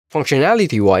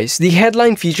Functionality-wise, the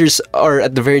headline features, or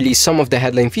at the very least some of the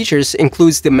headline features,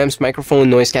 includes the MEMS microphone,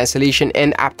 noise cancellation,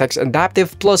 and aptX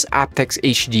adaptive plus aptX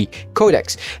HD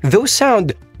codecs. Those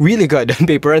sound really good on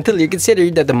paper until you consider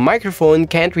that the microphone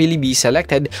can't really be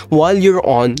selected while you're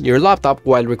on your laptop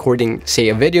while recording, say,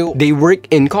 a video. They work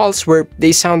in calls where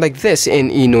they sound like this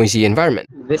in a noisy environment.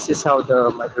 This is how the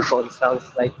microphone sounds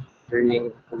like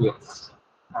during commutes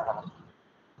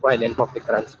while in public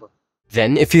transport.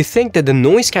 Then, if you think that the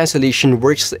noise cancellation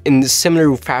works in the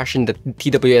similar fashion that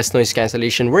TWS noise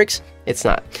cancellation works, it's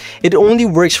not. It only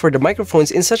works for the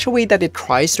microphones in such a way that it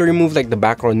tries to remove like the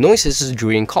background noises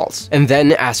during calls. And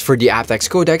then, as for the aptX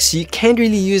codecs, you can't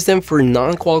really use them for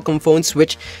non-Qualcomm phones,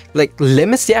 which like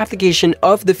limits the application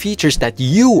of the features that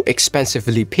you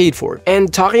expensively paid for.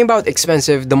 And talking about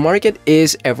expensive, the market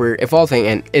is ever evolving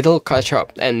and it'll catch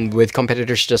up. And with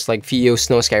competitors just like FiiO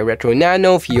Snowsky Retro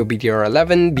Nano, FiiO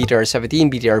BTR11, BTR17,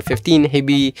 BTR15,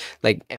 Hibby, like